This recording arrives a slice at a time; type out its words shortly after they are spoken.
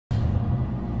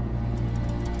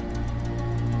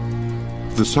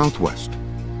The Southwest,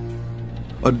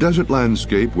 a desert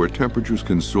landscape where temperatures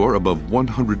can soar above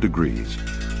 100 degrees,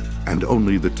 and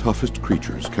only the toughest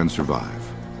creatures can survive.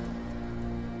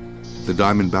 The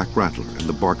diamondback rattler and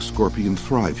the bark scorpion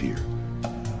thrive here,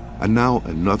 and now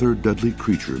another deadly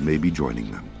creature may be joining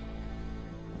them.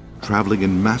 Traveling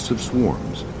in massive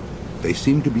swarms, they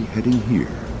seem to be heading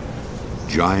here,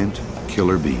 giant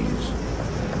killer bees.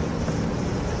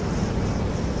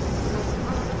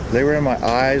 They were in my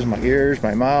eyes, my ears,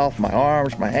 my mouth, my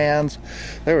arms, my hands.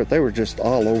 They were just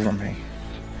all over me.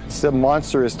 It's a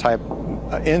monstrous type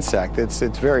insect. It's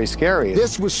very scary.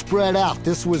 This was spread out.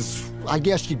 This was, I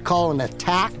guess you'd call an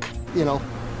attack, you know,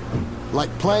 like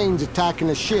planes attacking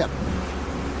a ship.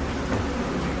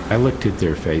 I looked at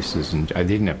their faces and I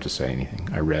didn't have to say anything.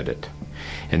 I read it.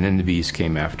 And then the bees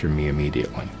came after me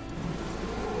immediately.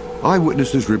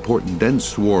 Eyewitnesses report dense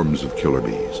swarms of killer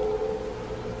bees.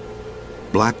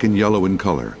 Black and yellow in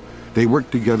color, they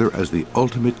work together as the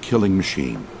ultimate killing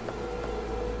machine.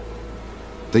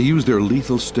 They use their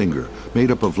lethal stinger,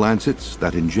 made up of lancets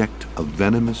that inject a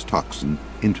venomous toxin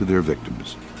into their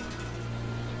victims.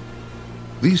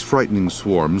 These frightening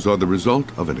swarms are the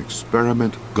result of an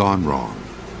experiment gone wrong.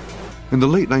 In the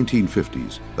late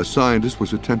 1950s, a scientist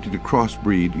was attempting to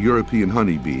crossbreed European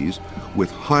honeybees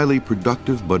with highly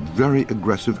productive but very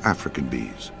aggressive African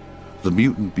bees. The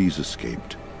mutant bees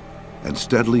escaped and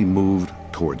steadily moved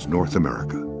towards North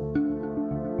America.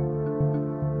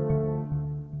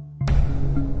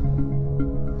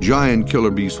 Giant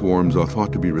killer bee swarms are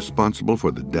thought to be responsible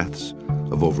for the deaths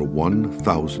of over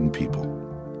 1,000 people.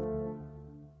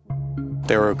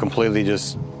 They were completely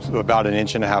just about 1.5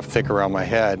 inches thick around my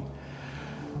head.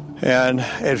 And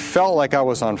it felt like I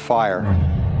was on fire.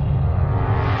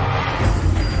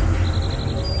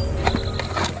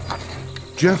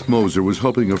 Jeff Moser was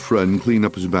helping a friend clean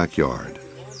up his backyard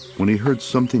when he heard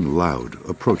something loud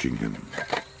approaching him.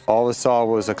 All I saw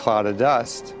was a cloud of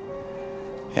dust.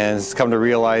 And it's come to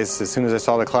realize as soon as I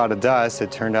saw the cloud of dust,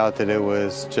 it turned out that it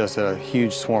was just a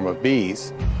huge swarm of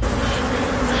bees.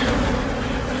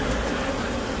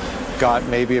 Got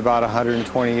maybe about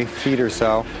 120 feet or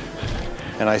so,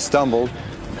 and I stumbled,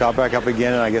 got back up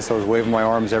again, and I guess I was waving my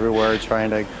arms everywhere, trying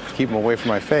to keep them away from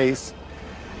my face.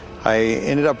 I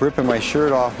ended up ripping my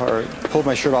shirt off, or pulled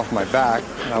my shirt off my back,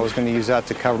 and I was going to use that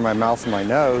to cover my mouth and my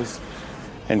nose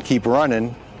and keep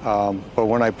running. But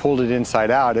when I pulled it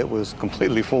inside out, it was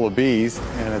completely full of bees,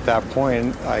 and at that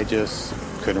point, I just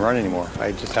couldn't run anymore.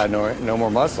 I just had no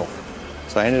more muscle.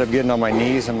 So I ended up getting on my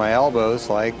knees and my elbows,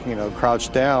 like, you know,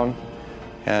 crouched down,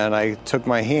 and I took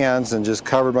my hands and just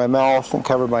covered my mouth and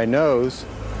covered my nose.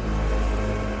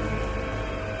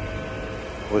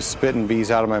 I was spitting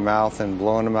bees out of my mouth and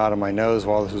blowing them out of my nose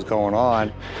while this was going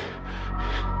on.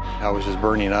 I was just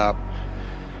burning up.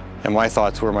 And my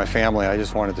thoughts were my family. I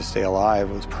just wanted to stay alive.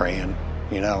 I was praying,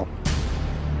 you know.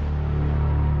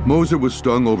 Moser was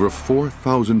stung over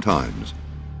 4,000 times,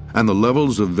 and the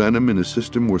levels of venom in his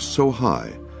system were so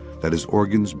high that his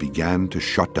organs began to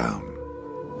shut down.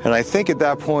 And I think at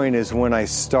that point is when I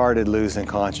started losing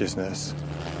consciousness.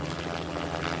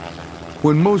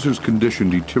 When Moser's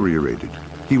condition deteriorated,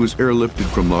 he was airlifted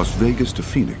from Las Vegas to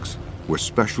Phoenix, where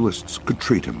specialists could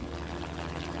treat him.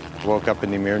 I woke up in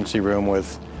the emergency room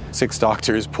with 6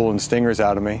 doctors pulling stingers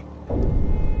out of me.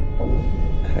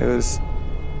 It was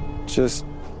just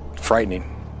frightening.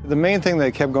 The main thing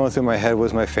that kept going through my head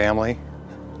was my family.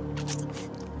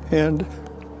 And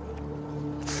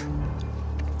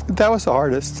that was the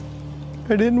hardest.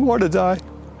 I didn't want to die.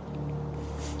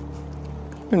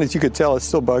 And as you could tell, it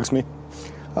still bugs me.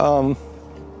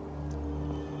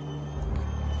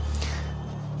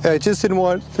 I just didn't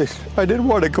want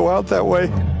to go out that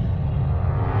way.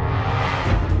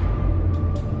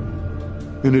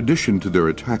 In addition to their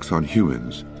attacks on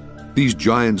humans, these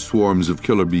giant swarms of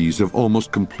killer bees have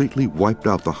almost completely wiped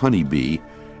out the honeybee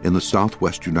in the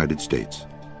southwest United States.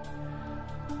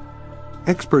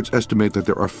 Experts estimate that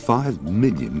there are 5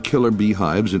 million killer bee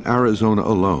hives in Arizona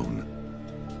alone,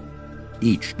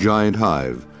 each giant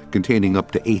hive containing up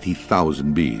to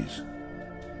 80,000 bees.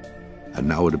 And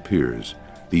now it appears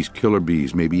these killer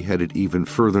bees may be headed even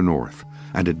further north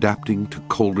and adapting to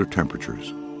colder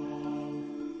temperatures.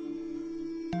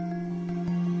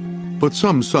 But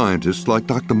some scientists, like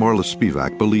Dr. Marla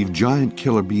Spivak, believe giant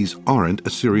killer bees aren't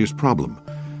a serious problem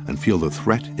and feel the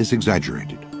threat is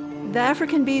exaggerated. The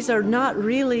African bees are not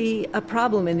really a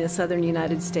problem in the southern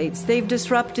United States. They've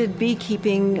disrupted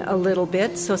beekeeping a little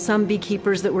bit, so some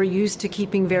beekeepers that were used to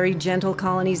keeping very gentle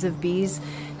colonies of bees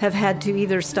have had to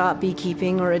either stop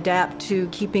beekeeping or adapt to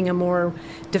keeping a more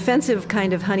defensive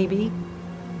kind of honeybee.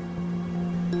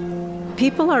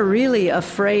 People are really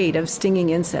afraid of stinging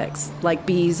insects like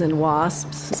bees and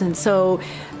wasps. And so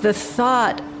the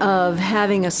thought of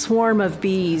having a swarm of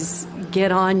bees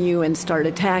get on you and start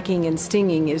attacking and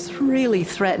stinging is really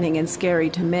threatening and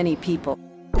scary to many people.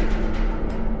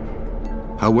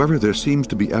 However, there seems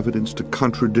to be evidence to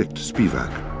contradict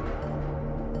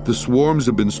Spivak. The swarms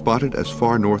have been spotted as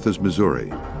far north as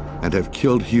Missouri and have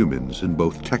killed humans in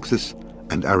both Texas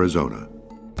and Arizona.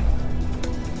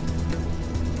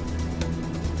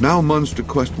 Now Munster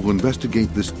Quest will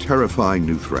investigate this terrifying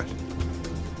new threat.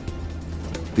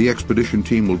 The expedition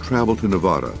team will travel to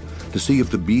Nevada to see if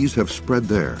the bees have spread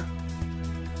there.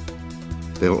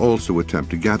 They'll also attempt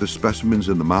to gather specimens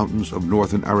in the mountains of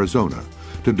northern Arizona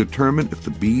to determine if the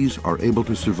bees are able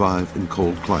to survive in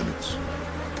cold climates.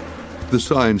 The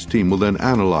science team will then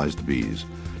analyze the bees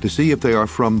to see if they are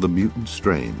from the mutant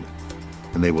strain,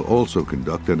 and they will also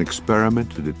conduct an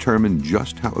experiment to determine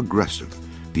just how aggressive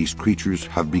these creatures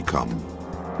have become.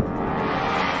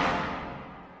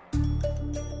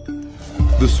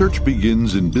 The search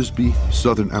begins in Bisbee,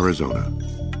 southern Arizona.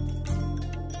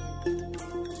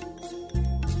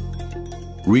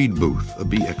 Reed Booth, a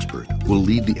bee expert, will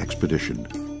lead the expedition.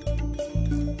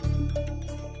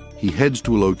 He heads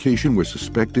to a location where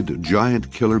suspected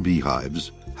giant killer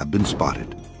beehives have been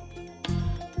spotted.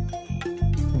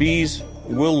 Bees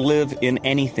will live in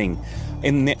anything.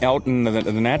 Out in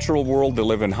the natural world, they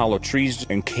live in hollow trees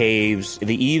and caves,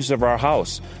 the eaves of our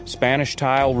house, Spanish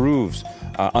tile roofs,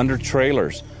 under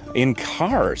trailers, in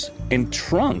cars, in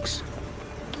trunks.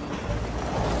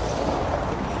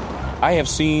 I have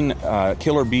seen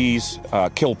killer bees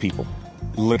kill people,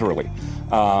 literally,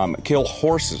 kill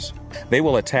horses. They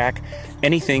will attack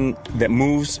anything that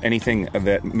moves, anything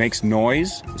that makes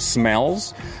noise,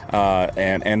 smells,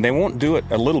 and they won't do it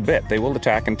a little bit. They will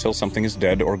attack until something is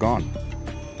dead or gone.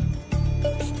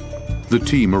 The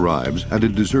team arrives at a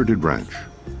deserted ranch.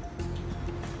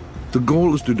 The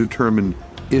goal is to determine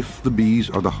if the bees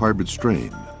are the harbored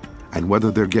strain and whether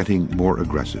they're getting more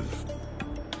aggressive.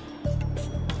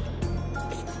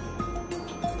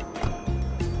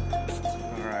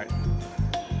 All right.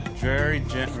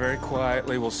 Very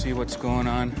quietly, we'll see what's going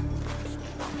on.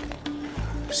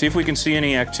 See if we can see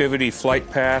any activity, flight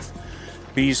path,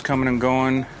 bees coming and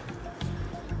going.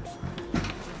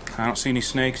 I don't see any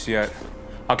snakes yet.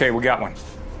 Okay, we got one.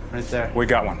 Right there. We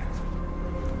got one.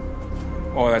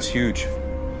 Oh, that's huge.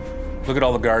 Look at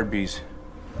all the guard bees.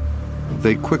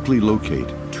 They quickly locate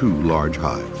 2 large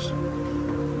hives.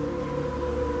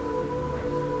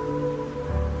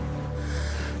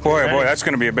 Boy, that's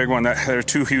going to be a big one. There are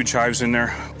 2 huge hives in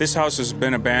there. This house has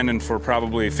been abandoned for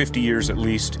probably 50 years at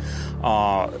least.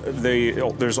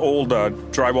 There's old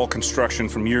drywall construction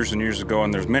from years and years ago,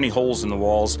 and there's many holes in the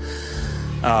walls.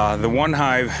 The one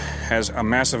hive has a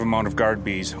massive amount of guard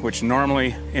bees, which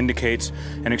normally indicates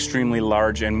an extremely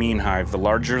large and mean hive. The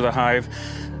larger the hive,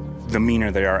 the meaner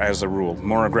they are as a rule.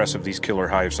 More aggressive these killer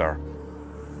hives are.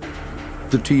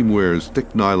 The team wears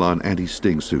thick nylon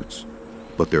anti-sting suits,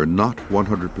 but they're not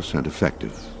 100%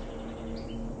 effective.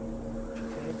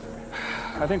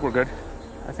 I think we're good.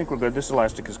 This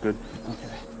elastic is good. Okay.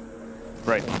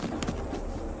 Right.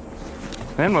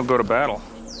 Then we'll go to battle.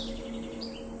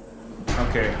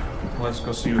 Okay, let's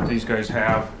go see what these guys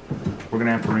have. We're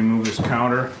gonna have to remove this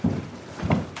counter.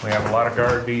 We have a lot of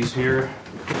guard bees here.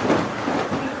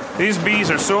 These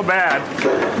bees are so bad,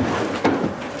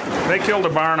 they killed a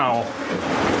barn owl.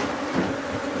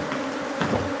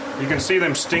 You can see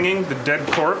them stinging the dead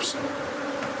corpse.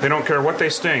 They don't care what they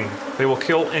sting. They will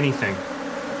kill anything.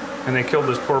 And they killed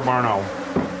this poor barn owl.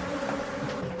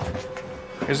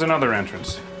 Here's another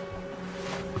entrance.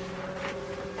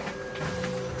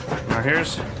 Now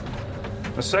here's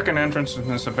the second entrance in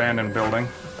this abandoned building.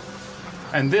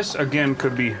 And this, again,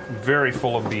 could be very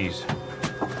full of bees.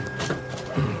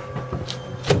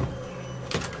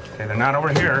 Okay, they're not over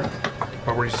here,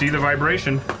 but where you see the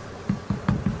vibration.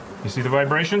 You see the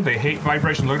vibration? They hate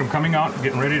vibration. Look at them coming out,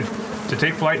 getting ready to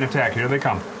take flight and attack. Here they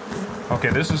come. Okay,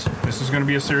 this is going to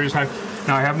be a serious hive.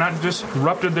 Now, I have not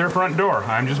disrupted their front door.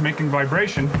 I'm just making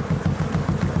vibration.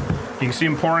 You can see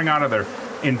them pouring out of there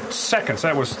in seconds.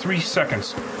 That was 3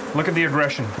 seconds. Look at the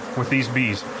aggression with these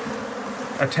bees.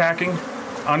 Attacking,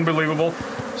 unbelievable.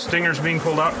 Stingers being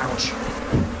pulled out. Ouch.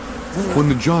 When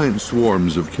the giant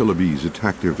swarms of killer bees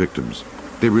attack their victims,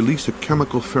 they release a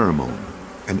chemical pheromone,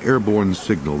 an airborne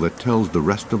signal that tells the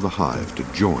rest of the hive to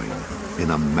join in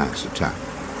a mass attack.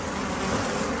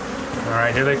 All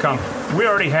right, here they come. We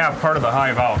already have part of the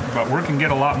hive out, but we can get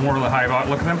a lot more of the hive out.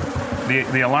 Look at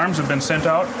them. The alarms have been sent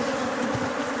out,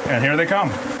 and here they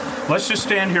come. Let's just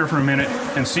stand here for a minute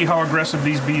and see how aggressive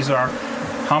these bees are,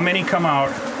 how many come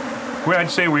out,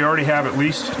 I'd say we already have at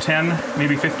least 10,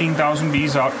 maybe 15,000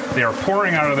 bees out. They are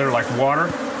pouring out of there like water.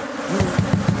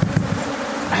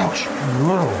 Ouch.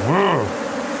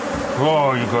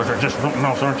 Oh, you guys are just something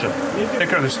else, aren't you?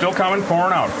 They're still coming,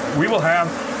 pouring out. We will have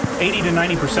 80 to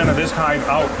 90% of this hive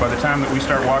out by the time that we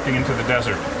start walking into the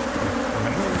desert.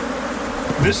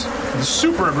 This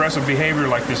super aggressive behavior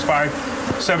like this 5,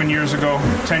 7 years ago,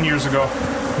 10 years ago,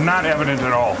 not evident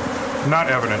at all. Not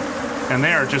evident. And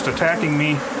they are just attacking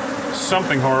me.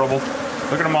 Something horrible.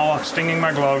 Look at them all stinging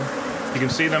my glove. You can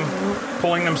see them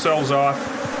pulling themselves off,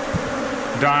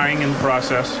 dying in the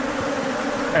process.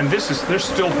 And they're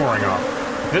still pouring off.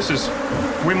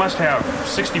 We must have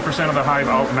 60% of the hive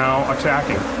out now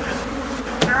attacking.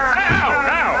 Ow!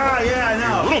 Ow! Yeah, I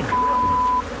know.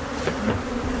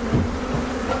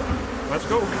 Let's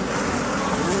go.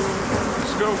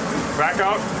 Let's go. Back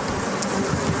out.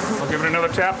 I'll give it another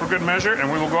tap for good measure,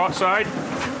 and we will go outside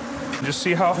and just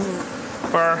see how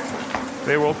far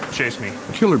they will chase me.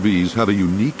 Killer bees have a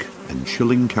unique and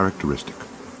chilling characteristic.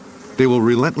 They will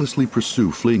relentlessly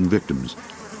pursue fleeing victims,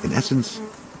 in essence,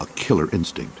 a killer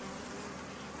instinct.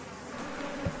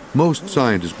 Most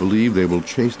scientists believe they will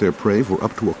chase their prey for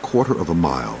up to a quarter of a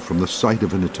mile from the site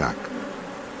of an attack.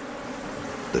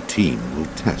 The team will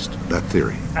test that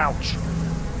theory. Ouch.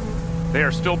 They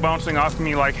are still bouncing off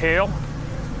me like hail.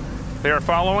 They are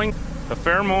following the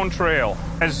pheromone trail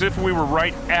as if we were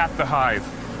right at the hive.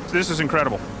 This is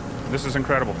incredible. This is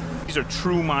incredible. These are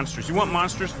true monsters. You want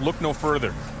monsters? Look no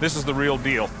further. This is the real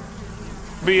deal.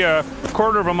 Be a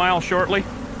quarter of a mile shortly,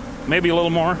 maybe a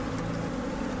little more.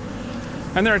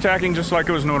 And they're attacking just like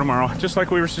it was no tomorrow, just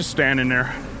like we were just standing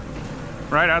there,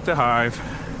 right at the hive.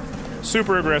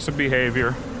 Super aggressive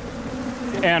behavior.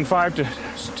 And 5 to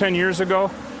 10 years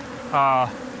ago,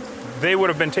 they would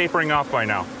have been tapering off by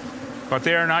now. But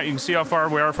they are not. You can see how far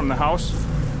we are from the house,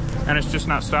 and it's just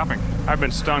not stopping. I've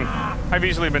been stung. I've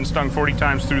easily been stung 40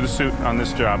 times through the suit on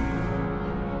this job.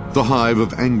 The hive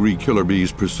of angry killer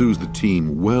bees pursues the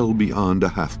team well beyond a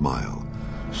half mile,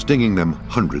 stinging them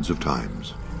hundreds of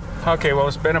times. Okay, well,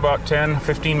 it's been about 10,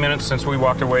 15 minutes since we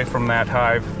walked away from that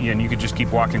hive, and you could just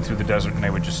keep walking through the desert and they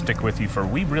would just stick with you for,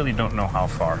 we really don't know how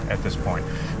far at this point.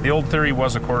 The old theory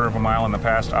was a quarter of a mile in the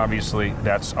past. Obviously,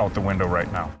 that's out the window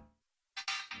right now.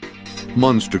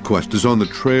 Monster Quest is on the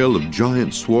trail of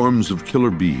giant swarms of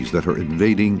killer bees that are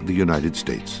invading the United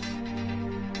States.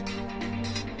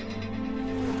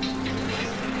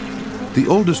 The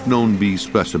oldest known bee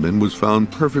specimen was found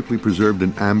perfectly preserved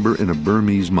in amber in a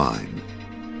Burmese mine.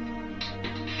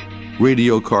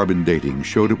 Radiocarbon dating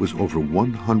showed it was over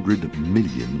 100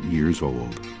 million years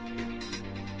old.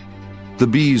 The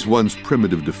bees' once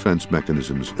primitive defense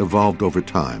mechanisms evolved over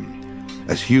time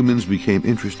as humans became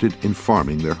interested in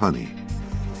farming their honey.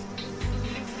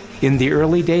 In the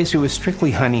early days, it was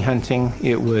strictly honey hunting.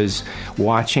 It was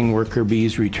watching worker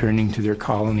bees returning to their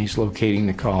colonies, locating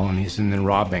the colonies, and then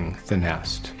robbing the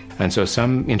nest. And so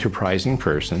some enterprising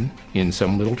person in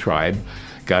some little tribe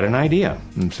got an idea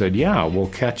and said, yeah, we'll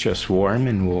catch a swarm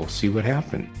and we'll see what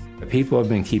happens. People have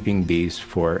been keeping bees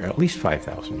for at least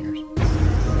 5,000 years.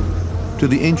 To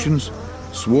the ancients,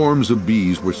 swarms of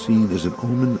bees were seen as an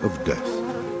omen of death.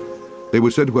 They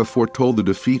were said to have foretold the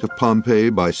defeat of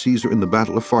Pompeii by Caesar in the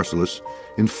Battle of Pharsalus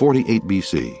in 48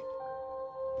 BC.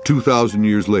 2,000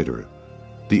 years later,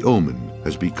 the omen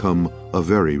has become a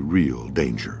very real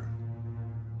danger.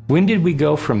 When did we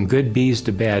go from good bees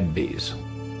to bad bees?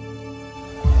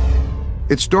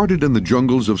 It started in the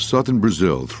jungles of southern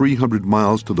Brazil, 300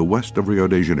 miles to the west of Rio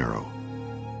de Janeiro.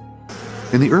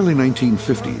 In the early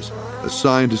 1950s, a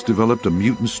scientist developed a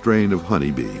mutant strain of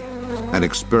honeybee, an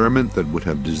experiment that would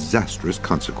have disastrous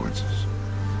consequences.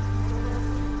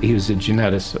 He was a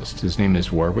geneticist. His name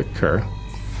is Warwick Kerr.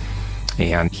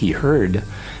 And he heard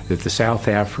that the South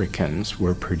Africans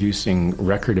were producing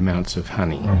record amounts of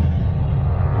honey.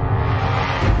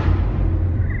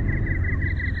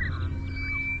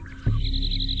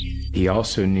 He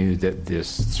also knew that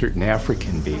certain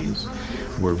African bees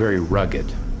were very rugged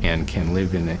and can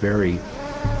live in a very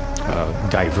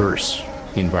diverse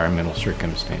environmental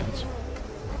circumstance.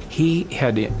 He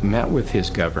had met with his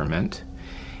government,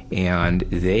 and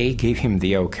they gave him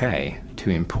the okay to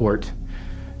import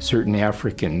certain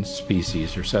African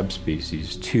species or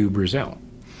subspecies to Brazil.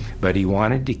 But he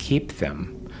wanted to keep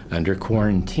them under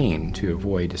quarantine to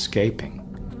avoid escaping.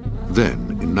 Then,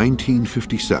 in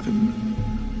 1957,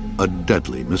 a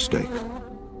deadly mistake.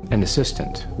 An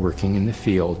assistant working in the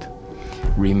field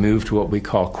removed what we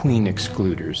call queen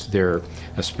excluders. They're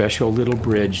a special little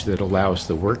bridge that allows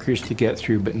the workers to get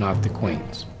through, but not the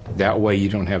queens. That way you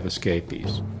don't have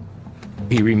escapees.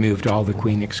 He removed all the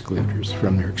queen excluders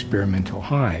from their experimental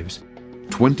hives.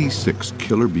 26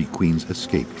 killer bee queens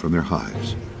escaped from their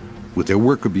hives, with their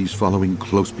worker bees following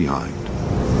close behind.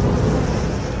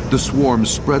 The swarms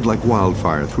spread like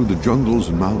wildfire through the jungles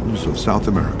and mountains of South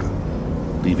America,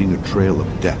 leaving a trail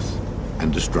of death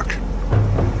and destruction.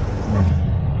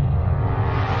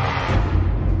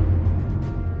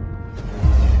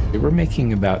 They were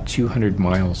making about 200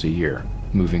 miles a year,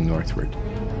 moving northward.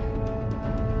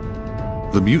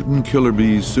 The mutant killer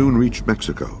bees soon reached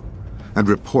Mexico, and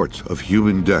reports of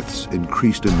human deaths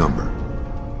increased in number.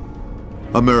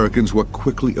 Americans were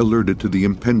quickly alerted to the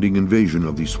impending invasion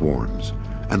of these swarms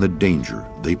and the danger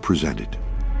they presented.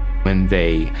 When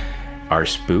they are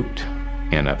spooked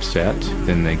and upset,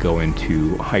 then they go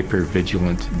into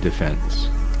hypervigilant defense.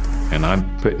 And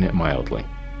I'm putting it mildly,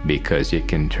 because it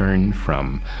can turn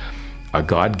from a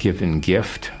God-given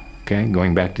gift, okay,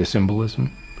 going back to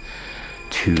symbolism,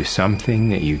 to something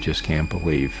that you just can't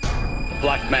believe.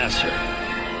 Black mass here.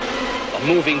 A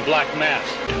moving black mass.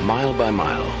 Mile by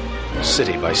mile,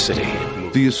 city by city.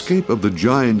 The escape of the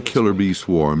giant killer bee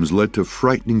swarms led to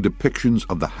frightening depictions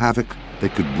of the havoc they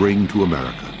could bring to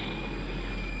America.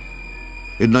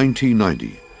 In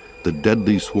 1990, the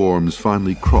deadly swarms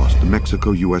finally crossed the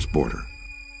Mexico-U.S. border.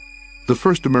 The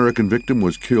first American victim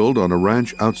was killed on a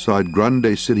ranch outside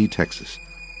Grande City, Texas.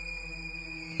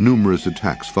 Numerous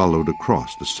attacks followed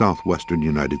across the southwestern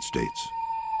United States.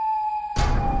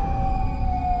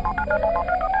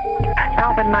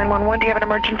 Alva 911, do you have an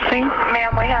emergency?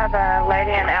 Ma'am, we have a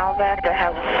lady in Alva that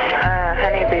has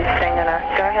honeybees stinging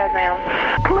us. Go ahead,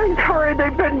 ma'am. Please hurry,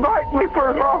 they've been biting me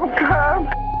for a long time.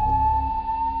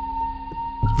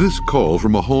 This call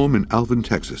from a home in Alvin,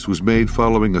 Texas was made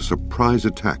following a surprise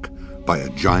attack by a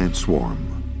giant swarm.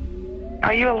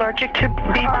 Are you allergic to bee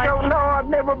bites? I don't know, I've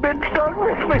never been stung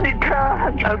this many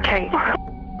times. Okay.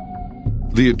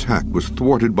 The attack was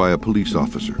thwarted by a police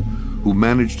officer who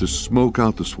managed to smoke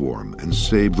out the swarm and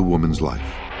save the woman's life.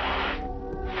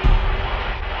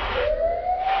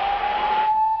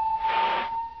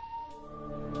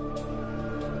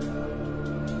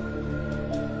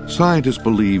 Scientists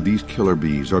believe these killer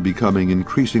bees are becoming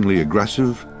increasingly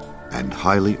aggressive and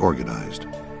highly organized.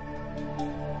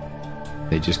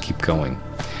 They just keep going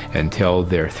until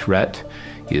their threat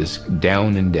is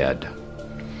down and dead.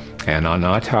 And on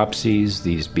autopsies,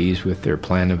 these bees with their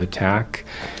plan of attack,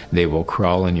 they will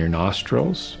crawl in your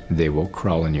nostrils, they will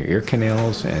crawl in your ear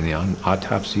canals, and on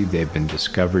autopsy they've been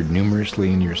discovered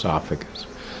numerously in your esophagus.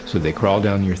 So they crawl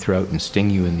down your throat and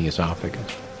sting you in the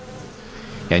esophagus.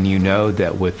 And you know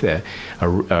that with an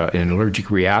allergic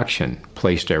reaction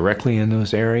placed directly in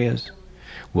those areas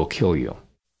will kill you.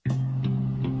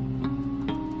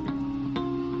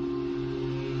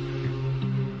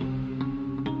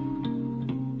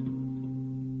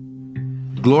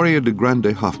 Gloria de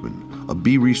Grande Hoffman, a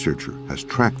bee researcher, has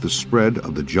tracked the spread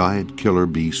of the giant killer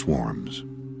bee swarms.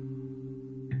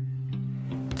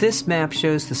 This map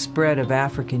shows the spread of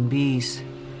African bees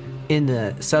in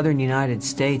the southern United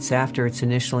States after its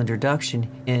initial introduction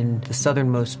in the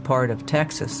southernmost part of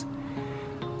Texas.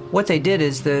 What they did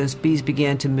is those bees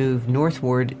began to move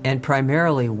northward and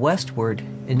primarily westward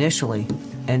initially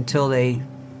until they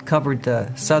covered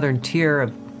the southern tier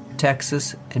of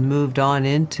Texas and moved on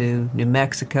into New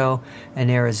Mexico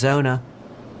and Arizona.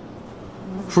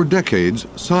 For decades,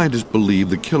 scientists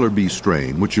believed the killer bee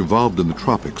strain, which evolved in the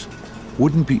tropics,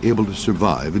 wouldn't be able to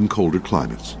survive in colder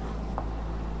climates.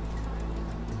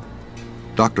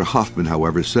 Dr. Hoffman,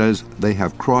 however, says they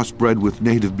have crossbred with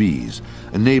native bees,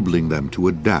 enabling them to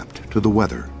adapt to the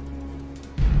weather.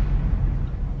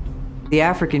 The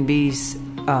African bees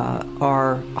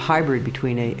are a hybrid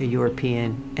between a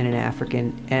European and an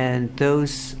African, and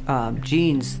those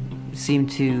genes seem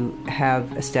to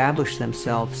have established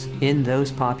themselves in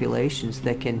those populations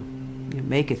that can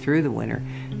make it through the winter.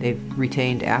 They've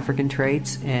retained African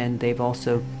traits, and they've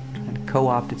also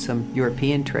co-opted some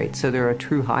European traits, so they're a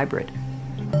true hybrid.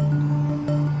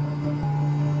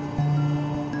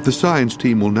 The science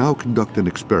team will now conduct an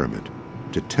experiment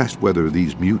to test whether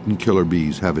these mutant killer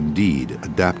bees have indeed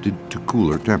adapted to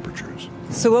cooler temperatures.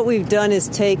 So what we've done is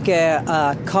take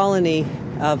a colony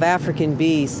of African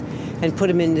bees and put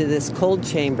them into this cold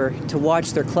chamber to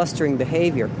watch their clustering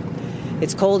behavior.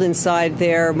 It's cold inside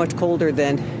there, much colder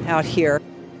than out here.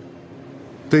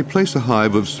 They place a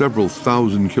hive of several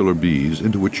thousand killer bees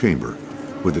into a chamber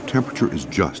where the temperature is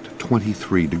just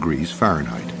 23 degrees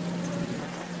Fahrenheit.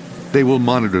 They will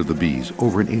monitor the bees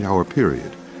over an 8-hour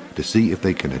period to see if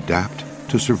they can adapt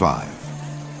to survive.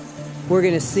 We're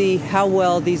going to see how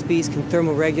well these bees can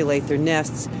thermoregulate their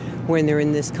nests when they're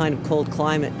in this kind of cold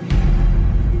climate.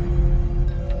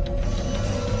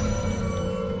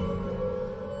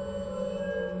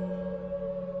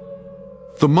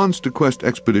 The Monster Quest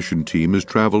expedition team has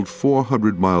traveled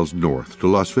 400 miles north to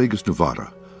Las Vegas,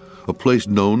 Nevada, a place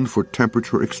known for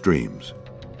temperature extremes.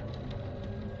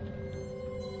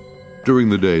 During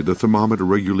the day, the thermometer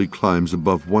regularly climbs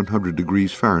above 100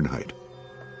 degrees Fahrenheit.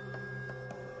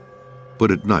 But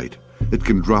at night, it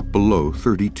can drop below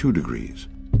 32 degrees.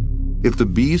 If the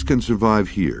bees can survive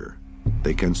here,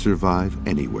 they can survive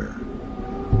anywhere.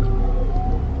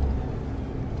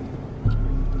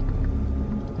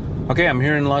 Okay, I'm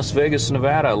here in Las Vegas,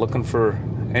 Nevada, looking for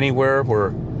anywhere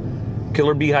where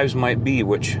killer beehives might be,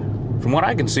 which, from what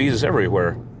I can see, is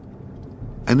everywhere.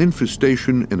 An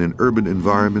infestation in an urban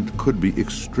environment could be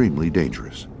extremely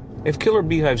dangerous. If killer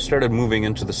beehives started moving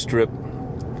into the Strip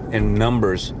in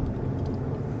numbers,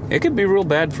 it could be real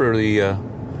bad for the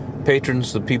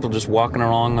patrons, the people just walking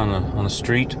along on the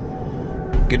street.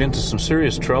 Get into some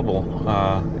serious trouble,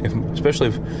 especially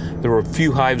if there were a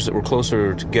few hives that were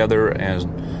closer together.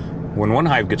 And when one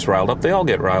hive gets riled up, they all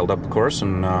get riled up, of course,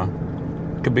 and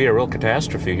it could be a real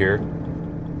catastrophe here.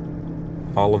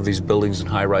 All of these buildings and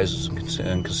high-rises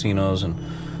and casinos and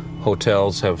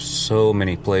hotels have so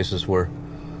many places where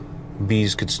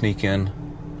bees could sneak in,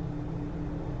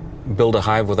 build a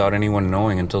hive without anyone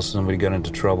knowing until somebody got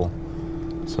into trouble.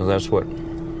 So that's what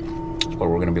we're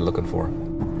going to be looking for.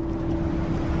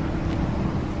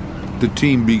 The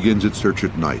team begins its search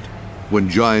at night, when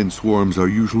giant swarms are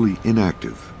usually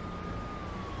inactive.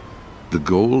 The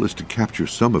goal is to capture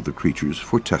some of the creatures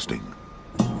for testing.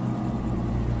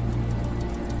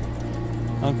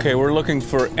 Okay, we're looking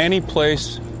for any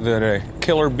place that a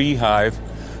killer beehive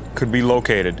could be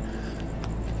located.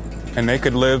 And they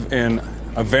could live in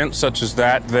a vent such as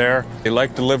that there. They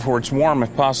like to live where it's warm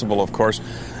if possible, of course.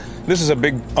 This is a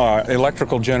big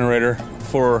electrical generator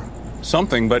for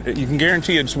something, but you can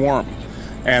guarantee it's warm.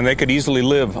 And they could easily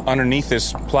live underneath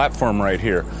this platform right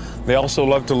here. They also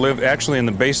love to live actually in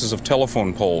the bases of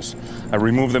telephone poles. I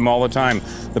remove them all the time.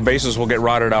 The bases will get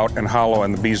rotted out and hollow,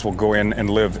 and the bees will go in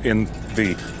and live in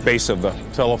the base of the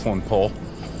telephone pole.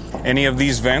 Any of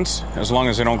these vents, as long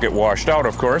as they don't get washed out,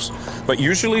 of course. But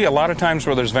usually, a lot of times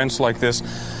where there's vents like this,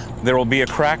 there will be a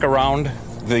crack around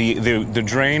the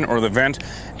drain or the vent,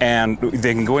 and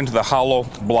they can go into the hollow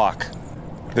block.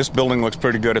 This building looks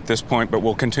pretty good at this point, but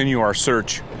we'll continue our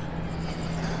search.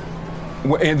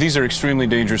 And these are extremely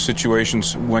dangerous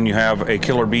situations when you have a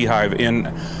killer beehive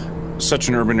in such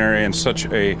an urban area and such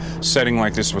a setting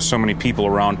like this with so many people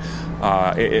around.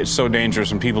 It's so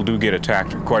dangerous, and people do get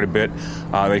attacked quite a bit.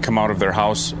 They come out of their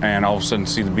house and all of a sudden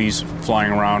see the bees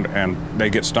flying around and they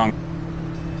get stung.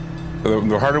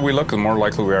 The harder we look, the more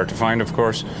likely we are to find, of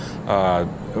course.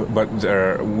 But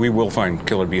we will find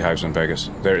killer beehives in Vegas.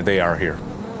 They are here.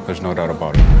 There's no doubt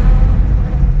about it.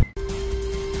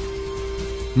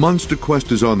 Monster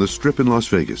Quest is on the Strip in Las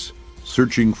Vegas,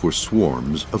 searching for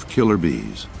swarms of killer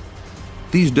bees.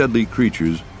 These deadly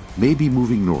creatures may be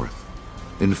moving north,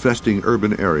 infesting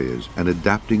urban areas and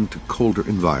adapting to colder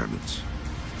environments.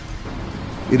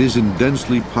 It is in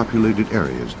densely populated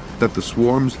areas that the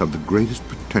swarms have the greatest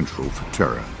potential for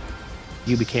terror.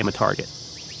 You became a target.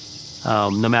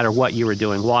 No matter what you were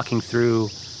doing, walking through,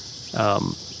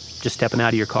 just stepping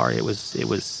out of your car, it was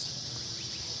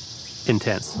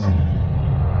intense.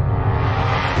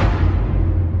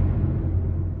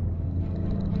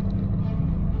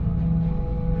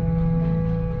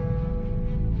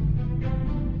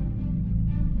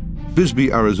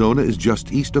 Bisbee, Arizona is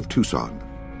just east of Tucson.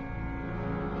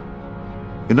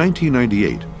 In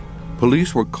 1998,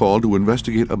 police were called to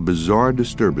investigate a bizarre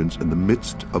disturbance in the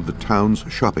midst of the town's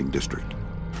shopping district.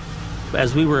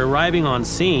 As we were arriving on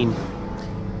scene,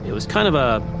 it was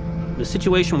the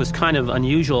situation was kind of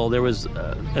unusual. There was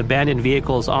abandoned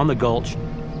vehicles on the gulch,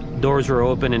 doors were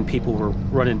open, and people were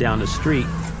running down the street.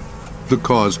 The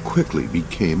cause quickly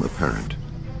became apparent.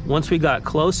 Once we got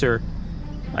closer,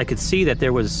 I could see that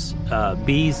there was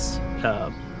bees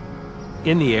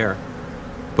in the air.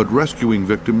 But rescuing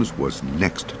victims was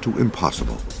next to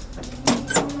impossible.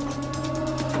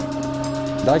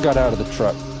 I got out of the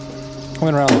truck,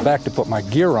 went around the back to put my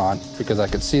gear on because I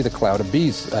could see the cloud of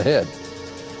bees ahead.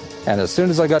 And as soon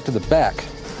as I got to the back,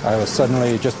 I was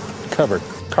suddenly just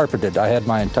carpeted. I had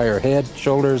my entire head,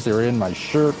 shoulders, they were in my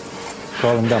shirt,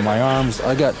 crawling down my arms.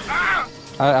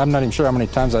 I'm not even sure how many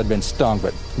times I'd been stung,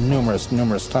 but numerous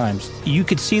times. You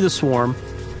could see the swarm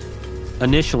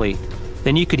initially,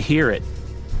 then you could hear it,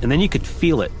 and then you could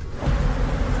feel it.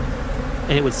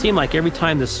 And it would seem like every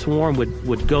time the swarm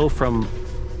would go from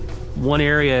one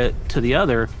area to the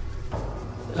other,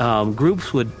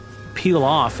 groups would peel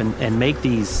off and make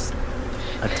these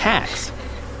attacks.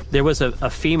 There was a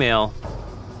female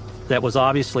that was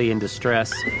obviously in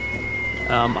distress.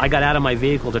 I got out of my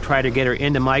vehicle to try to get her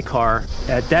into my car.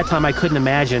 At that time, I couldn't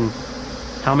imagine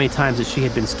how many times that she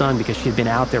had been stung because she had been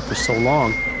out there for so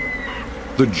long.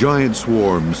 The giant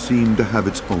swarm seemed to have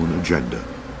its own agenda.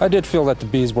 I did feel that the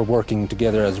bees were working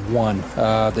together as one.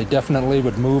 They definitely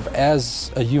would move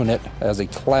as a unit, as a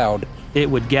cloud. It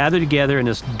would gather together in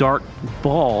this dark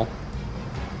ball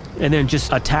and then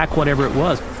just attack whatever it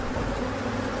was.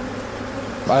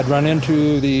 I'd run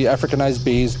into the Africanized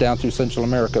bees down through Central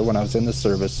America when I was in the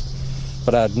service,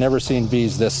 but I'd never seen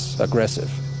bees this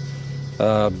aggressive.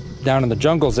 Down in the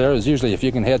jungles there, is usually if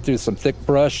you can head through some thick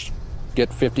brush,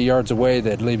 get 50 yards away,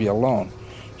 they'd leave you alone.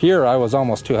 Here, I was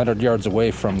almost 200 yards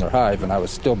away from their hive, and I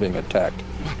was still being attacked.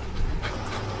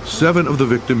 7 of the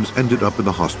victims ended up in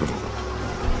the hospital.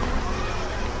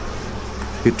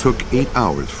 It took 8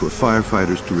 hours for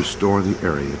firefighters to restore the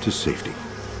area to safety.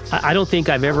 I don't think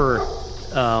I've ever,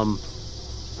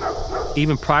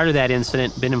 even prior to that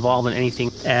incident, been involved in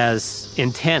anything as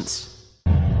intense.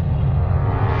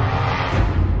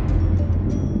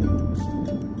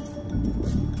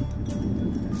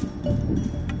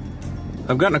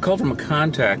 I've gotten a call from a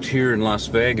contact here in Las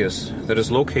Vegas that has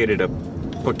located a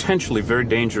potentially very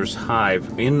dangerous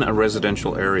hive in a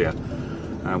residential area.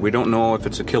 We don't know if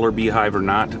it's a killer bee hive or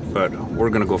not, but we're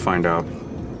going to go find out.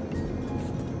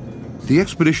 The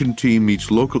expedition team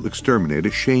meets local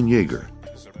exterminator Shane Yeager.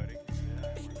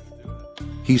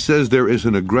 He says there is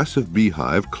an aggressive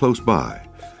beehive close by,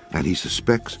 and he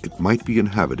suspects it might be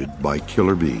inhabited by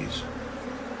killer bees.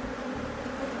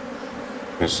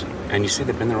 Yes, and you say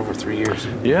they've been there over 3 years.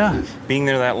 Yeah. Being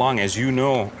there that long, as you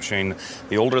know, Shane,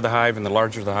 the older the hive and the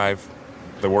larger the hive,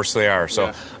 the worse they are. So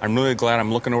yeah. I'm really glad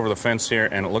I'm looking over the fence here,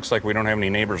 and it looks like we don't have any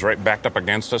neighbors right backed up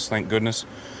against us, thank goodness.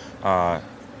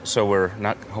 So we're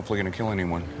not hopefully going to kill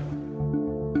anyone.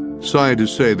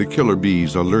 Scientists say the killer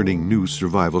bees are learning new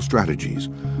survival strategies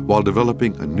while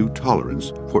developing a new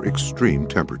tolerance for extreme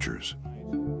temperatures.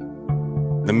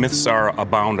 The myths are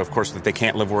abound, of course, that they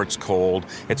can't live where it's cold,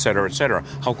 et cetera, et cetera.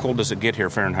 How cold does it get here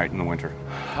Fahrenheit in the winter?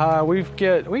 We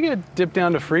get dipped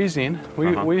down to freezing.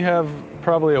 We have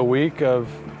probably a week of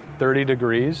 30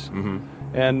 degrees.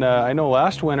 Mm-hmm. And I know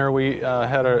last winter we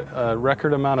had a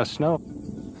record amount of snow.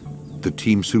 The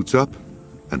team suits up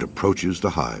and approaches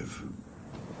the hive.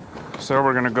 So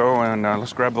we're going to go and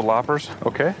let's grab the loppers.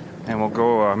 Okay. And we'll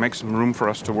go make some room for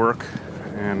us to work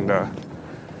and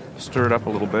stir it up a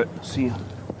little bit, see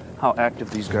how active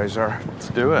these guys are. Let's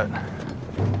do it.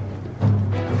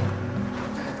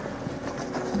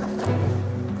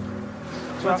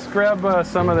 Let's grab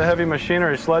some of the heavy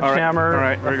machinery, sledgehammer. All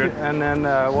right, very good. And then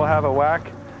we'll have a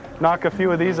whack. Knock a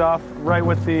few of these off right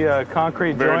with the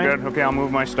concrete joint. Very good. Okay, I'll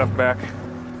move my stuff back.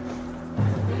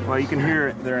 Well, you can hear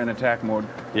it. They're in attack mode.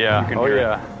 Yeah. Oh,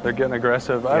 yeah. They're getting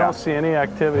aggressive. I don't see any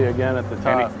activity again at the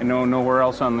top. Nowhere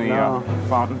else on the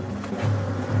fountain.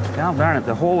 Down darn it,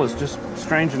 the hole is just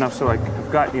strange enough so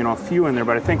I've got, a few in there,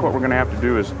 but I think what we're going to have to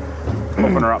do is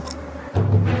open her up.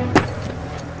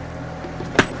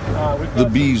 The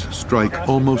bees strike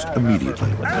almost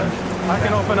immediately. I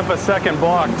can open up a second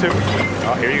block, too.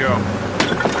 Oh, here you go.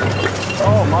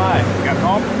 Oh, my. You got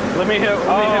home? Let me hit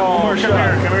one more shot.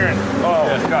 Come here. Oh,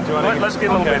 yeah. Let's get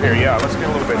a little bit here. Yeah, let's get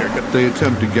a little bit here. They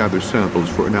attempt to gather samples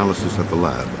for analysis at the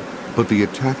lab, but the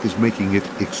attack is making it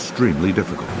extremely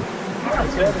difficult.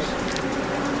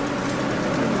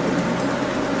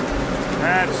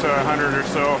 That's 100 or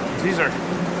so. These are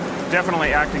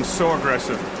definitely acting so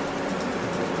aggressive.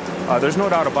 There's no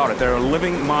doubt about it. They're a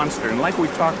living monster. And like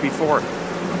we've talked before,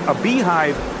 a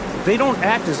beehive, they don't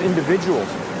act as individuals.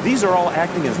 These are all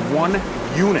acting as one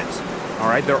unit. All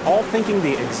right? They're all thinking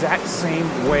the exact same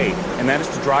way, and that is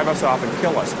to drive us off and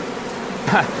kill us.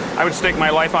 I would stake my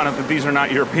life on it that these are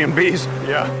not European bees.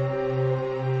 Yeah.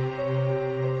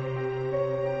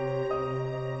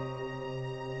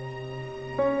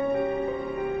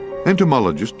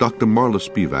 Entomologist Dr. Marla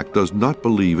Spivak does not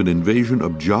believe an invasion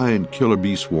of giant killer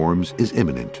bee swarms is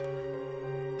imminent.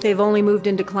 They've only moved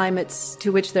into climates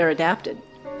to which they're adapted.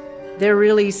 They're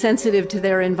really sensitive to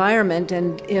their environment,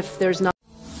 and if there's not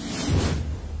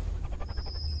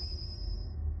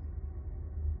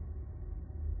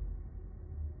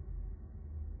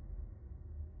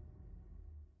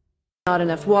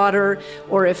enough water,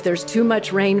 or if there's too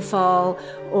much rainfall,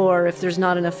 or if there's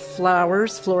not enough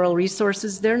flowers, floral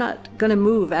resources, they're not going to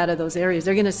move out of those areas.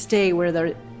 They're going to stay where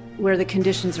the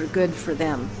conditions are good for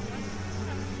them.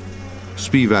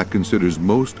 Spivak considers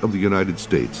most of the United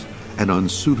States an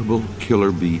unsuitable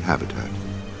killer bee habitat.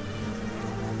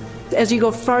 As you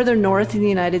go farther north in the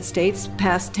United States,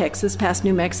 past Texas, past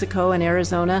New Mexico and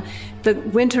Arizona, the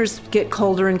winters get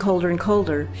colder and colder and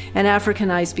colder, and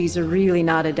Africanized bees are really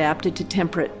not adapted to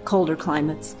temperate, colder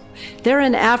climates. They're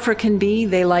an African bee.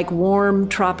 They like warm,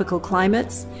 tropical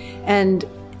climates, and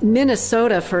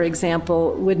Minnesota, for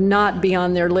example, would not be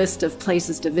on their list of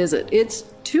places to visit. It's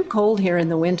too cold here in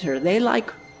the winter. They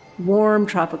like warm,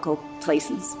 tropical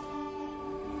places.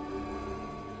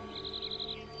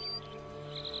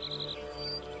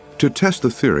 To test the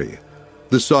theory,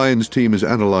 the science team is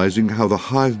analyzing how the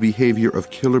hive behavior of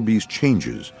killer bees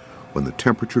changes when the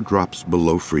temperature drops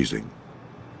below freezing.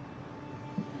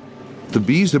 The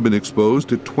bees have been exposed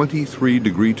to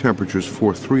 23-degree temperatures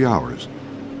for 3 hours,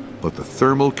 but the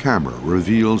thermal camera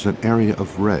reveals an area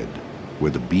of red where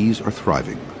the bees are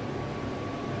thriving.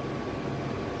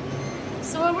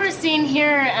 So what we're seeing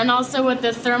here, and also what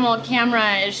the thermal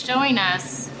camera is showing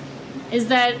us, is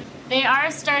that they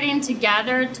are starting to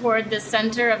gather toward the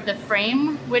center of the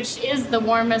frame, which is the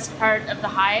warmest part of the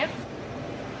hive.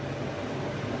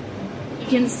 You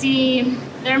can see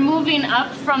they're moving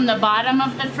up from the bottom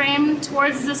of the frame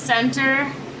towards the center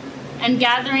and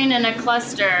gathering in a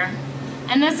cluster.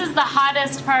 And this is the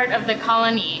hottest part of the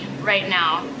colony right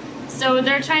now. So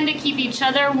they're trying to keep each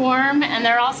other warm, and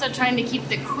they're also trying to keep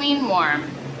the queen warm.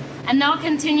 And they'll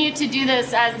continue to do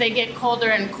this as they get colder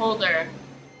and colder.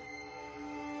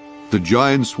 The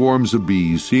giant swarms of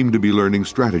bees seem to be learning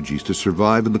strategies to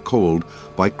survive in the cold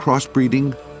by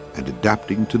crossbreeding and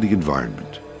adapting to the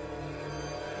environment.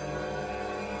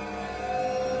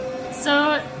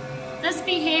 So this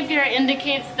behavior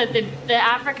indicates that the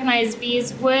Africanized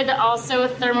bees would also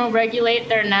thermoregulate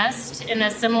their nest in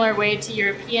a similar way to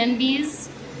European bees,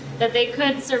 that they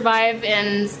could survive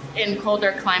in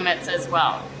colder climates as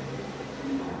well.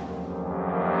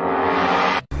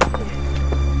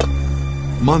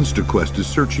 Monster Quest is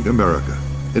searching America,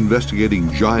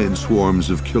 investigating giant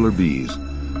swarms of killer bees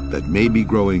that may be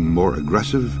growing more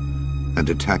aggressive and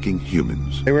attacking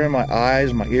humans. They were in my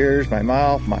eyes, my ears, my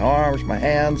mouth, my arms, my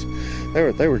hands.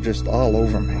 They were just all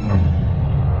over me.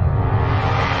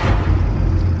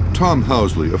 Tom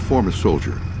Housley, a former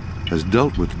soldier, has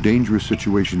dealt with dangerous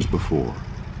situations before,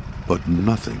 but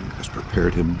nothing has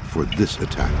prepared him for this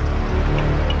attack.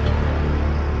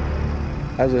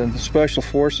 I was in the Special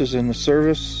Forces in the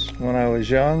service when I was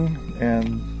young,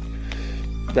 and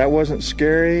that wasn't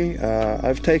scary.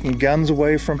 I've taken guns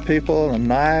away from people and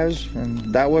knives, and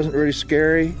that wasn't really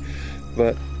scary,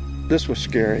 but this was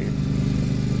scary.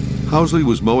 Housley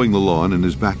was mowing the lawn in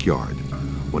his backyard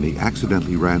when he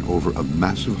accidentally ran over a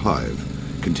massive hive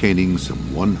containing some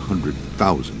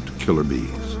 100,000 killer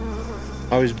bees.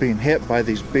 I was being hit by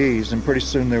these bees, and pretty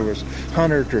soon there was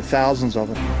hundreds or thousands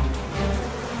of them.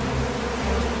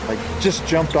 I just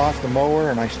jumped off the mower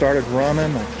and I started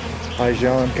running. I was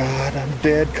yelling, "God, I'm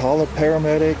dead, call the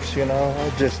paramedics," you know.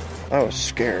 I was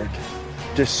scared,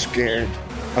 just scared.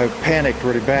 I panicked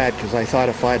really bad because I thought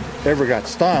if I'd ever got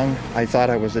stung, I thought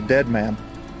I was a dead man.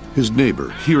 His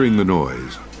neighbor, hearing the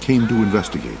noise, came to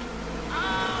investigate.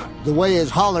 The way he was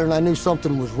hollering, I knew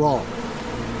something was wrong.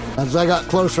 As I got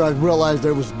closer, I realized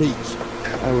there was bees.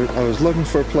 I was looking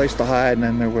for a place to hide, and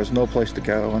then there was no place to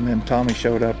go. And then Tommy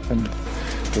showed up, and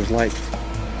it was like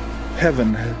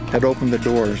heaven had opened the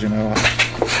doors, you know.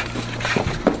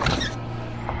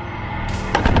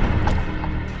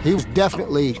 He was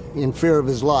definitely in fear of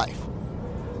his life,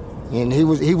 and he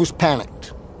was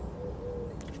panicked,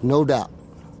 no doubt.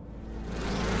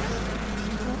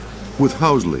 With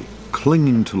Housley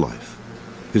clinging to life,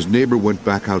 his neighbor went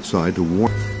back outside to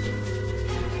warn.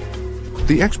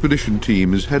 The expedition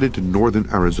team is headed to northern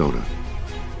Arizona.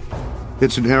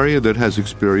 It's an area that has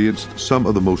experienced some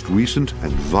of the most recent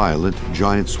and violent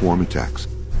giant swarm attacks.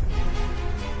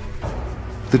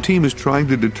 The team is trying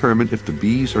to determine if the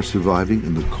bees are surviving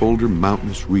in the colder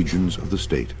mountainous regions of the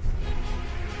state.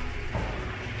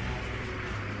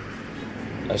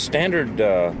 A standard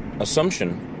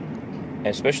assumption,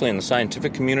 especially in the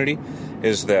scientific community,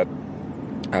 is that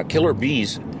killer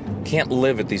bees can't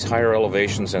live at these higher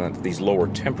elevations and at these lower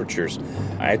temperatures.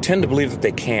 I tend to believe that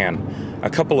they can. A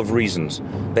couple of reasons.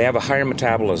 They have a higher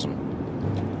metabolism.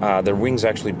 Their wings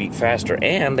actually beat faster,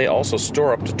 and they also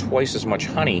store up to twice as much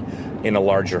honey in a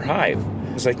larger hive.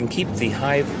 So they can keep the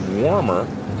hive warmer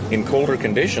in colder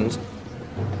conditions.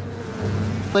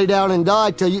 Lay down and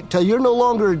die till you're no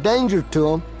longer a danger to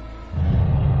them.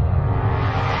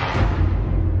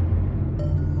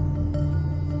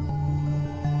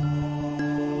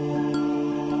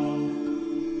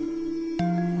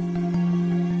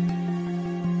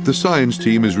 The science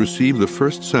team has received the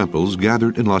first samples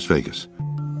gathered in Las Vegas.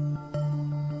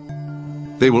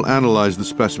 They will analyze the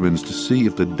specimens to see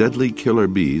if the deadly killer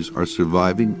bees are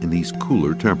surviving in these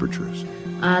cooler temperatures.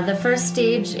 The first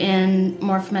stage in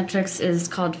morphometrics is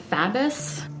called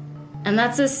FABIS, and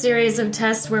that's a series of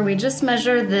tests where we just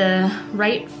measure the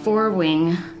right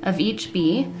forewing of each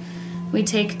bee. We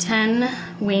take 10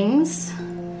 wings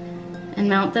and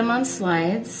mount them on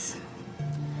slides,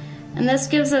 and this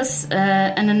gives us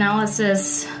an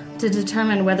analysis to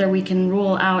determine whether we can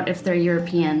rule out if they're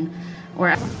European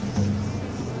or...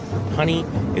 Honey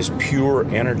is pure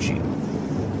energy,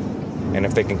 and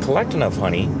if they can collect enough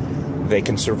honey, they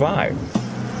can survive.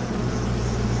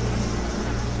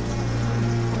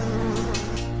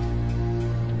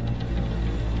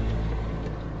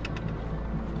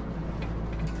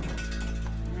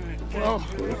 Well,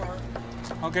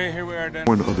 okay, here we are then.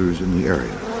 Warn others in the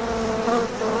area.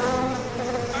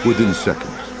 Within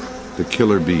seconds, the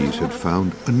killer bees had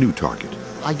found a new target.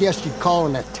 I guess you'd call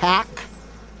an attack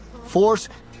force,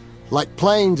 like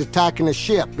planes attacking a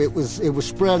ship. It was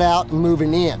spread out and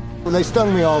moving in. They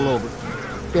stung me all over,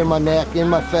 in my neck, in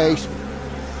my face.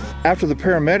 After the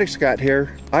paramedics got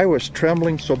here, I was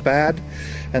trembling so bad,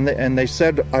 and they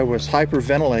said I was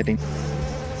hyperventilating.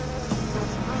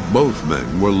 Both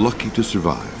men were lucky to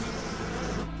survive.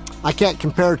 I can't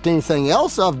compare it to anything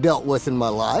else I've dealt with in my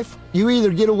life. You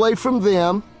either get away from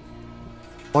them,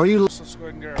 or you... Let's go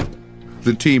ahead and go.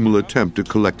 The team will attempt to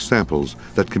collect samples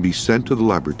that can be sent to the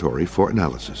laboratory for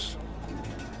analysis.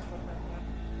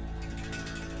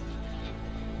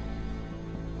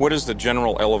 What is the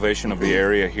general elevation of the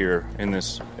area here in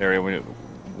this area?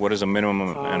 What is a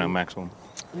minimum and a maximum?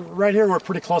 Right here, we're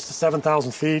pretty close to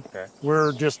 7,000 feet. Okay.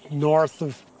 We're just north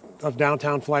of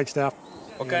downtown Flagstaff.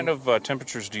 What kind of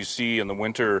temperatures do you see in the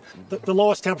winter? The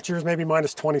lowest temperature is maybe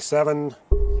minus 27.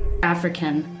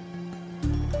 African.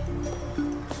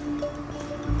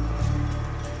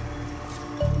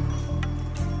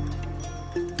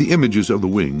 The images of the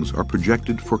wings are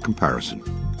projected for comparison.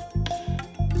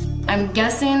 I'm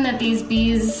guessing that these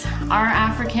bees are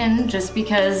African just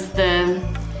because the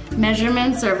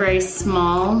measurements are very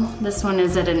small. This one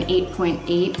is at an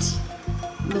 8.8.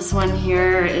 This one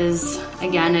here is,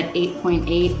 again, at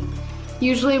 8.8.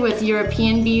 Usually with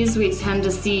European bees, we tend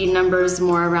to see numbers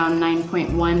more around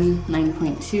 9.1,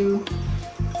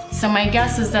 9.2. So my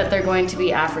guess is that they're going to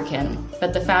be African,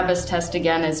 but the FABIS test,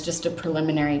 again, is just a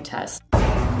preliminary test.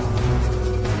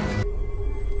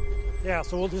 Yeah,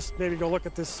 so we'll just maybe go look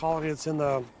at this colony that's in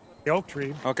the oak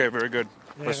tree. Okay, very good.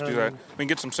 Let's do that. We can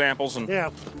get some samples and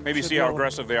maybe see how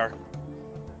aggressive they are.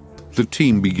 The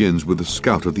team begins with a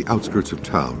scout of the outskirts of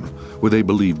town, where they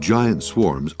believe giant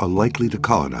swarms are likely to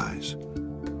colonize.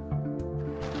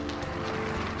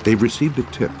 They've received a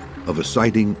tip of a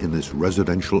sighting in this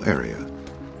residential area.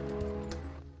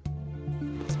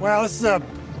 Well, this is a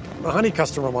honey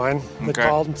customer of mine that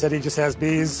called and said he just has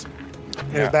bees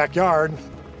in his backyard.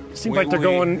 Seems like they're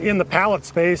going in the pallet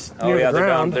space near the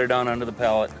ground. They're down under the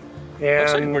pallet.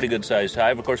 Looks like a pretty good-sized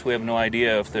hive. Of course, we have no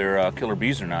idea if they're killer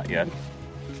bees or not yet.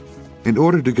 In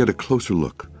order to get a closer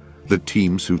look, the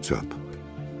team suits up.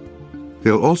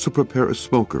 They'll also prepare a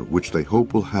smoker, which they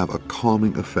hope will have a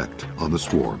calming effect on the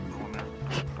swarm.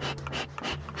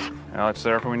 Well, it's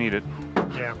there if we need it.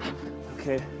 Yeah.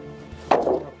 Okay.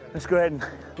 Let's go ahead and...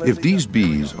 If these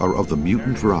bees are of the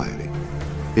mutant variety,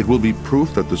 it will be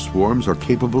proof that the swarms are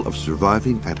capable of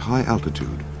surviving at high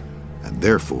altitude, and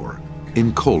therefore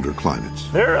in colder climates.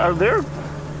 They're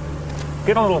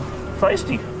getting a little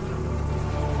feisty.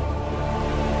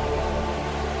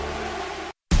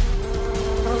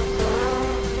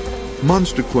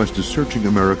 Monster Quest is searching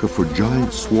America for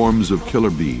giant swarms of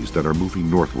killer bees that are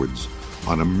moving northwards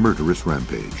on a murderous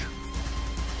rampage.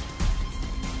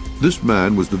 This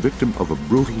man was the victim of a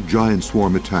brutal giant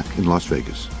swarm attack in Las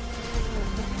Vegas.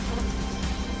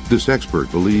 This expert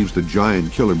believes the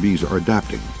giant killer bees are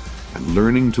adapting and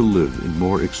learning to live in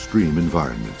more extreme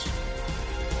environments.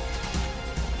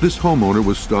 This homeowner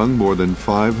was stung more than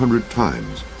 500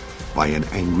 times by an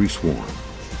angry swarm.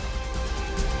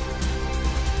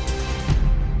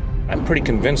 I'm pretty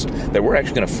convinced that we're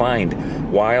actually going to find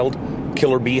wild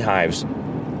killer beehives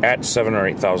at 7,000 or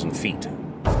 8,000 feet.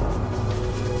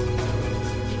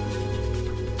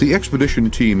 The expedition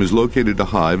team has located a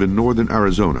hive in northern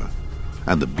Arizona,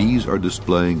 and the bees are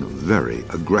displaying very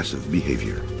aggressive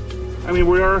behavior. I mean,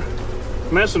 we are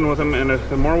messing with them, and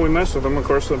the more we mess with them, of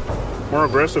course, the more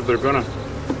aggressive they're going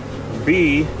to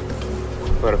be.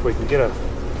 But if we can get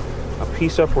a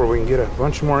piece up where we can get a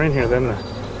bunch more in here, then the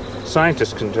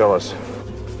scientists can tell us.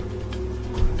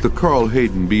 The Carl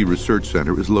Hayden Bee Research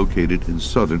Center is located in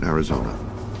southern Arizona.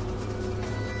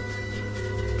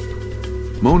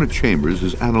 Mona Chambers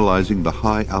is analyzing the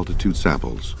high-altitude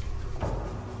samples.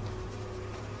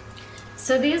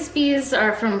 So these bees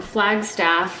are from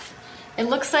Flagstaff. It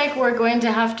looks like we're going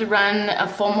to have to run a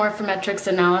full morphometrics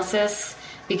analysis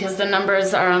because the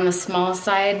numbers are on the small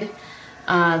side.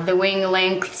 The wing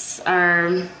lengths are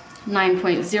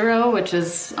 9.0, which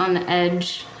is on the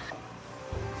edge.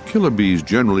 Killer bees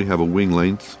generally have a wing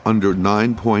length under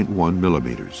 9.1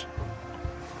 millimeters.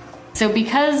 So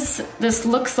because this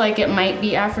looks like it might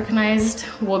be Africanized,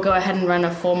 we'll go ahead and run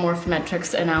a full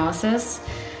morphometrics analysis.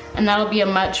 And that'll be a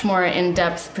much more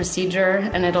in-depth procedure,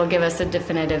 and it'll give us a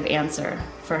definitive answer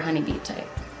for honeybee type.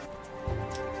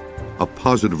 A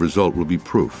positive result will be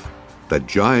proof that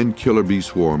giant killer bee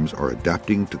swarms are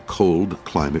adapting to cold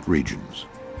climate regions.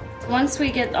 Once we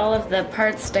get all of the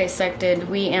parts dissected,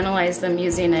 we analyze them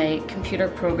using a computer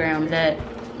program that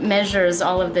measures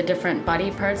all of the different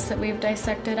body parts that we've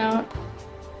dissected out.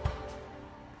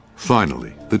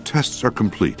 Finally, the tests are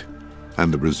complete,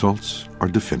 and the results are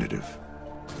definitive.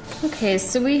 Okay,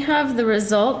 so we have the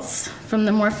results from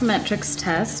the morphometrics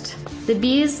test. The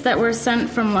bees that were sent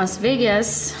from Las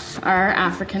Vegas are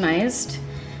Africanized,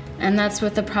 and that's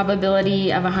with a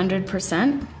probability of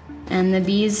 100%. And the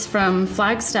bees from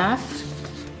Flagstaff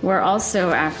were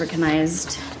also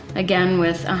Africanized, again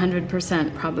with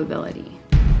 100% probability.